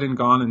he's dead and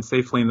gone and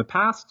safely in the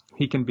past,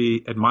 he can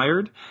be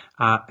admired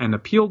and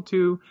appealed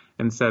to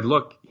and said,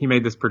 look, he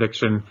made this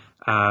prediction,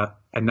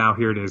 and now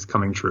here it is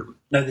coming true.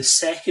 Now, the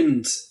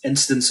second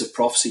instance of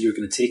prophecy you're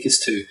going to take us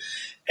to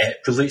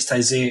relates to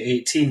Isaiah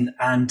 18,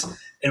 and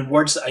in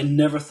words that I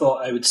never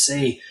thought I would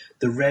say,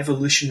 the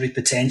revolutionary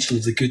potential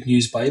of the Good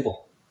News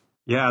Bible.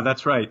 Yeah,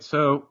 that's right.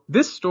 So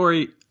this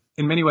story,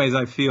 in many ways,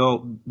 I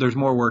feel there's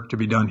more work to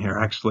be done here,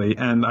 actually,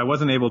 and I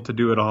wasn't able to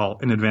do it all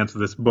in advance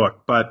of this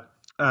book. But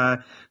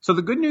so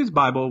the Good News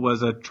Bible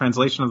was a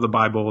translation of the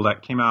Bible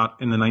that came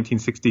out in the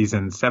 1960s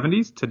and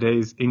 70s,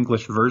 today's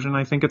English version,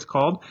 I think it's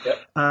called.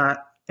 Yep.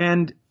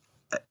 And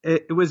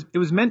it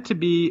was meant to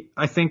be,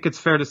 I think it's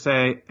fair to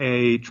say,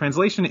 a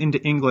translation into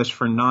English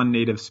for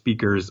non-native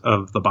speakers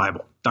of the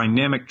Bible.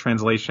 Dynamic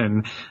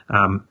translation,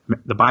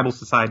 the Bible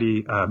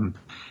Society.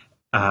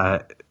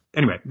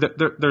 Anyway,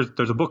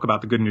 there's a book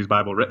about the Good News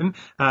Bible written,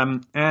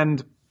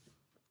 and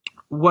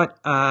what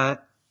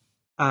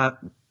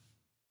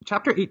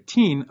chapter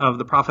 18 of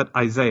the prophet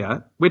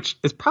Isaiah, which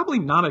is probably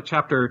not a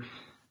chapter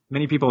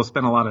many people have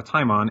spent a lot of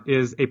time on,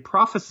 is a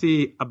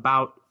prophecy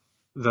about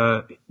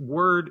the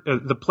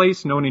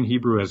place known in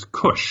Hebrew as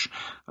Cush.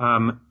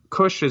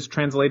 Cush is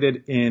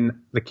translated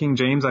in the King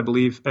James, I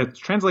believe. It's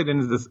translated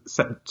into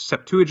the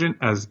Septuagint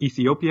as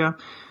Ethiopia.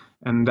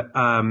 And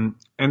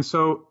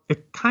so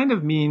it kind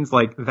of means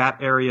like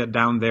that area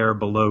down there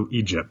below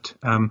Egypt.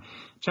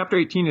 Chapter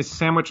 18 is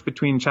sandwiched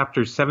between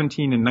chapters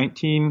 17 and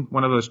 19.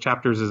 One of those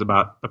chapters is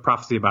about a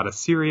prophecy about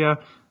Assyria.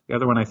 The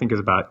other one, I think, is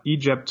about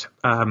Egypt.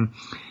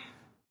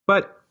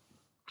 But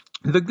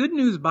the Good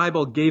News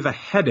Bible gave a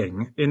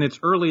heading in its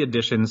early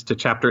editions to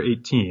chapter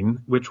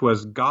 18, which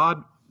was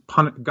God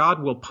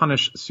will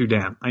punish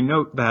Sudan. I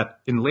note that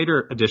in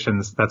later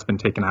editions that's been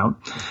taken out.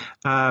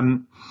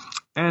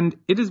 And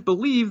it is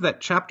believed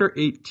that chapter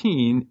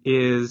 18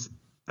 is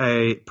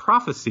a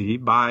prophecy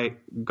by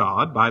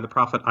God, by the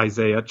prophet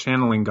Isaiah,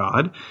 channeling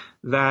God,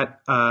 that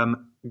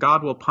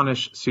God will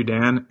punish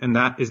Sudan, and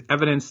that is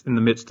evidenced in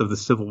the midst of the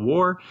civil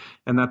war,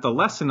 and that the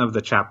lesson of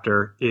the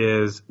chapter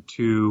is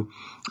to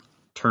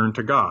turn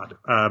to God.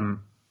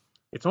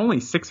 It's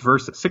only 6 or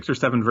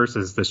 7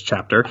 verses, this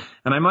chapter,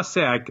 and I must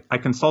say I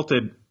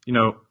consulted,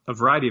 a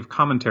variety of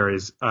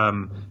commentaries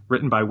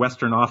written by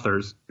Western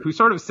authors who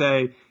sort of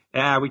say,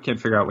 we can't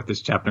figure out what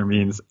this chapter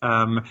means,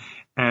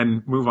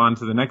 and move on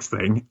to the next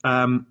thing.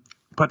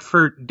 But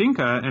for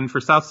Dinka and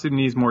for South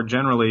Sudanese more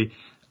generally,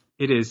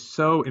 it is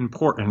so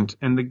important.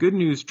 And the Good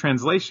News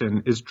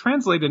translation is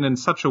translated in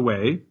such a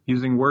way,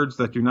 using words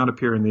that do not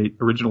appear in the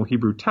original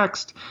Hebrew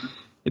text.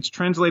 It's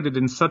translated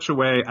in such a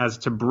way as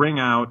to bring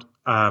out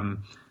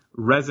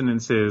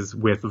resonances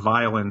with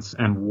violence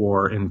and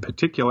war in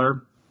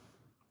particular.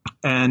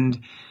 And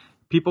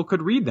people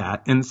could read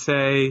that and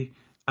say,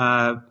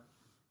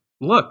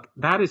 look,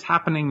 that is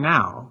happening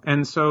now.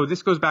 And so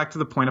this goes back to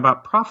the point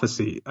about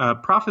prophecy.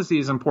 Prophecy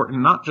is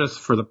important not just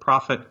for the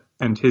prophet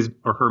and his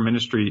or her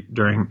ministry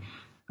during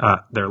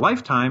their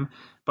lifetime,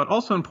 but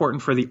also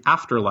important for the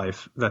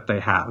afterlife that they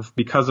have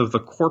because of the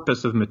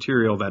corpus of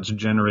material that's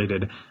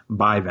generated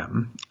by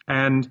them.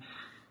 And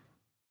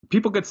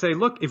people could say,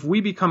 look, if we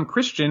become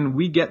Christian,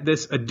 we get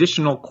this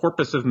additional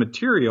corpus of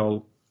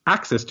material,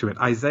 access to it,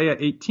 Isaiah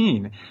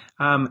 18.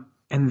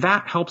 And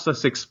that helps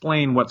us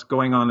explain what's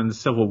going on in the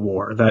Civil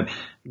War, that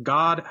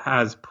God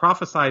has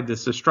prophesied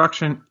this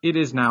destruction. It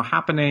is now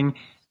happening,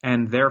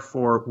 and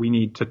therefore we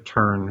need to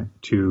turn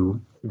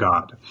to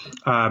God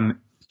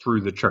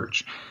through the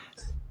church.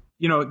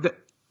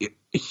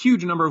 A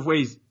huge number of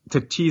ways to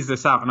tease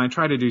this out, and I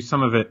try to do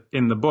some of it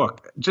in the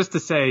book, just to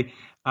say,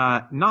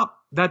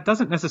 that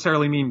doesn't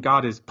necessarily mean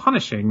God is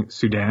punishing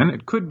Sudan.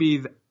 It could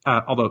be,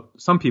 although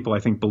some people I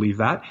think believe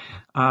that,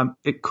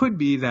 it could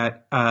be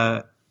that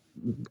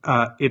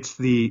it's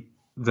the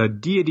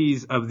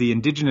deities of the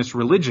indigenous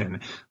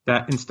religion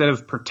that instead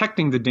of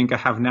protecting the Dinka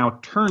have now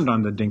turned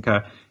on the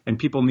Dinka, and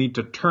people need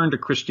to turn to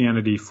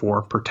Christianity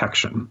for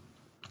protection.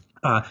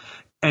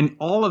 And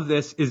all of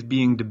this is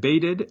being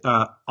debated,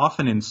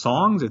 often in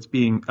songs. It's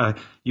being,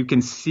 you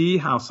can see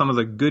how some of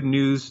the Good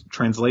News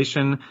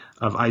translation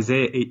of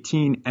Isaiah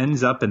 18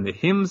 ends up in the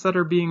hymns that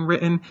are being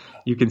written.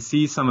 You can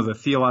see some of the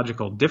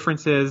theological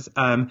differences.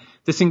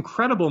 This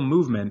incredible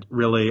movement,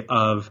 really,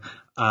 of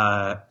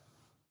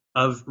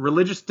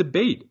religious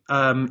debate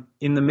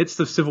in the midst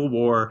of civil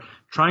war,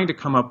 trying to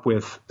come up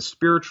with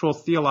spiritual,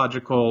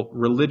 theological,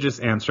 religious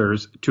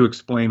answers to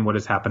explain what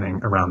is happening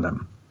around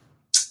them.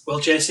 Well,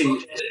 Jesse,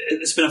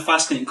 it's been a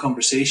fascinating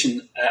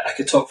conversation. I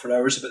could talk for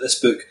hours about this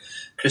book,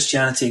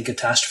 Christianity and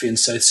Catastrophe in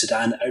South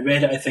Sudan. I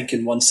read it, I think,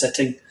 in one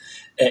sitting.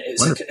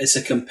 It's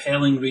a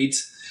compelling read.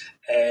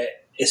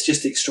 It's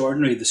just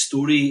extraordinary. The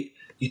story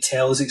you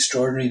tell is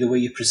extraordinary. The way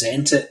you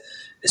present it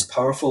is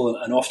powerful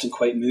and often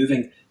quite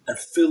moving and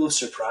full of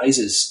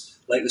surprises,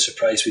 like the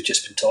surprise we've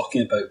just been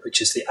talking about,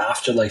 which is the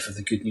afterlife of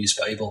the Good News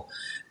Bible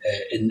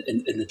in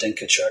the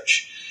Dinka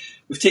Church.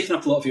 we've taken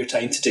up a lot of your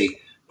time today.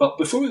 But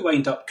before we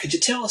wind up, could you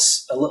tell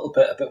us a little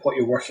bit about what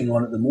you're working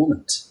on at the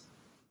moment?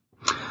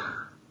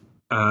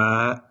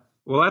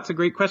 Well, that's a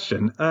great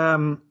question.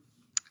 Hold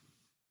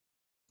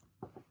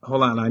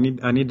on,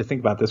 I need to think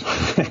about this one.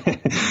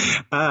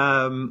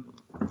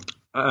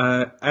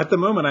 At the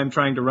moment, I'm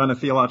trying to run a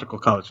theological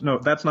college. No,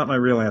 that's not my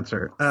real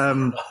answer.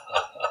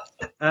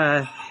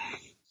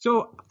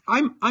 So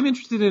I'm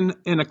interested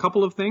in a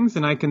couple of things,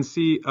 and I can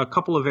see a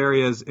couple of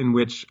areas in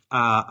which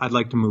I'd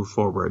like to move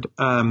forward.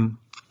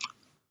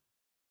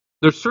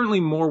 There's certainly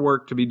more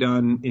work to be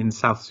done in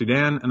South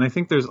Sudan, and I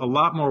think there's a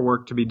lot more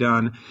work to be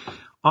done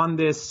on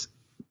this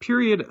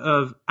period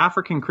of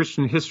African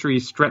Christian history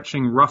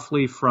stretching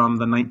roughly from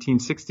the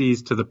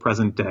 1960s to the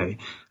present day.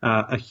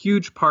 A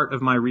huge part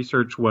of my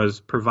research was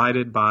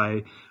provided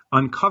by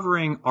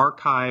uncovering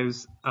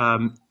archives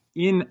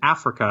in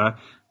Africa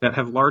that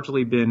have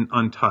largely been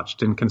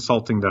untouched and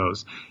consulting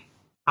those.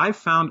 I've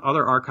found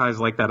other archives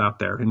like that out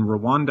there in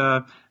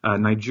Rwanda,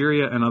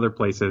 Nigeria, and other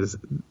places.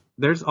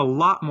 There's a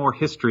lot more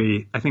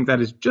history, I think, that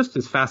is just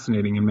as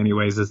fascinating in many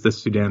ways as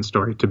this Sudan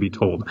story to be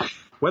told.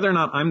 Whether or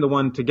not I'm the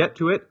one to get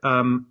to it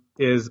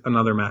is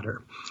another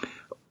matter.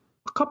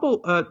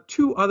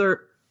 Two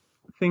other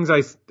things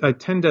I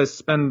tend to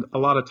spend a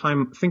lot of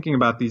time thinking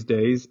about these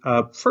days.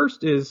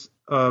 First is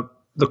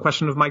the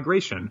question of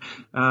migration,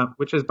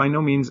 which is by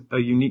no means a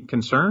unique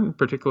concern,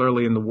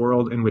 particularly in the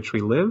world in which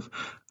we live.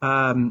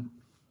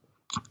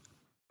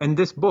 And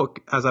this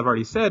book, as I've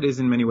already said, is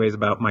in many ways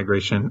about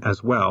migration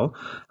as well.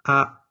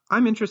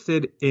 I'm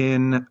interested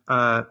in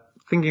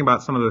thinking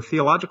about some of the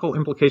theological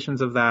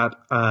implications of that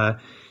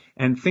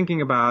and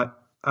thinking about,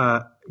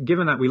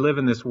 given that we live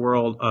in this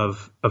world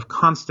of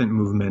constant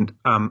movement,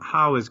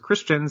 how as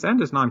Christians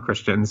and as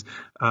non-Christians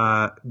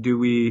do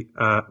we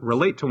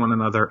relate to one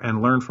another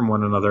and learn from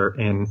one another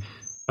in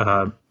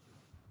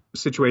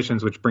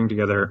situations which bring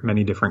together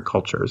many different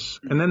cultures.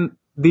 And then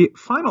the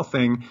final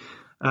thing,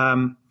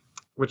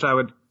 which I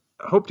would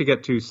hope to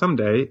get to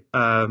someday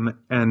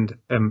and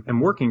am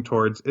working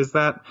towards, is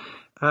that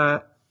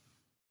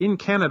in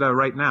Canada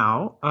right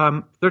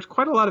now, there's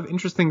quite a lot of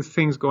interesting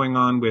things going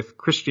on with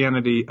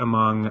Christianity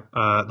among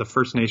the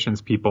First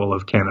Nations people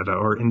of Canada,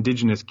 or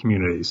Indigenous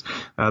communities.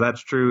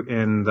 That's true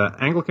in the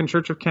Anglican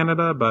Church of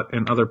Canada, but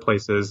in other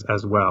places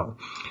as well.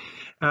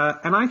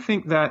 And I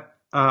think that,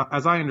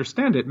 as I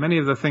understand it, many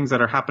of the things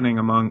that are happening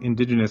among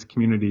Indigenous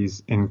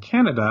communities in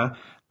Canada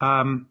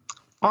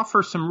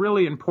offer some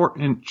really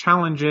important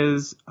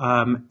challenges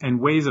and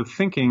ways of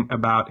thinking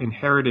about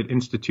inherited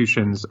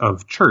institutions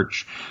of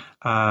church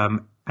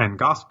and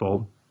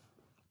gospel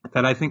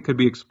that I think could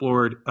be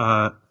explored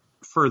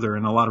further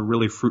in a lot of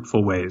really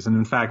fruitful ways. And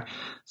in fact,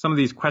 some of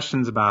these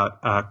questions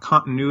about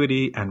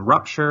continuity and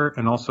rupture,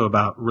 and also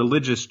about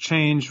religious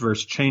change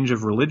versus change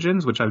of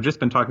religions, which I've just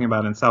been talking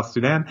about in South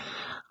Sudan,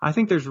 I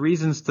think there's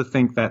reasons to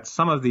think that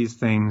some of these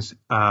things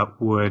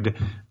would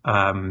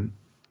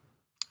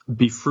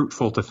be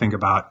fruitful to think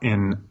about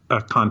in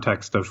a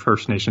context of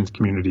First Nations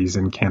communities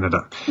in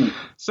Canada.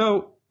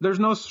 So there's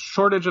no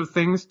shortage of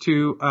things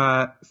to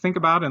think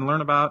about and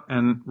learn about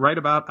and write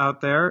about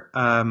out there.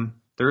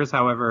 There is,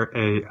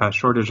 however, a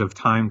shortage of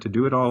time to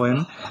do it all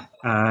in.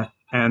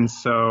 And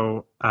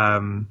so,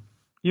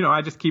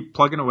 I just keep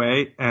plugging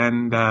away,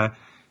 and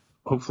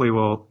hopefully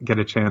we'll get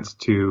a chance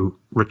to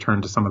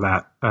return to some of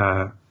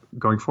that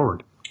going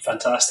forward.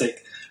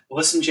 Fantastic. Well,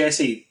 listen,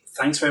 Jesse,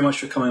 thanks very much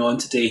for coming on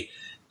today.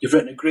 You've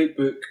written a great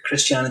book,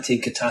 Christianity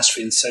and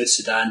Catastrophe in South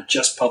Sudan,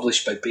 just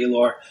published by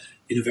Baylor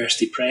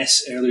University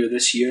Press earlier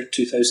this year,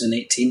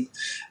 2018.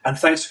 And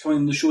thanks for coming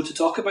on the show to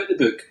talk about the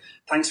book.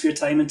 Thanks for your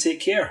time and take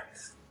care.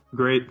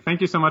 Great.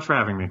 Thank you so much for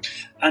having me.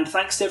 And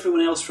thanks to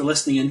everyone else for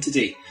listening in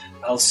today.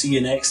 I'll see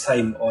you next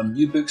time on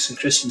New Books and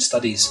Christian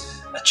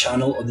Studies, a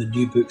channel on the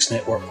New Books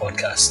Network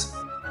podcast.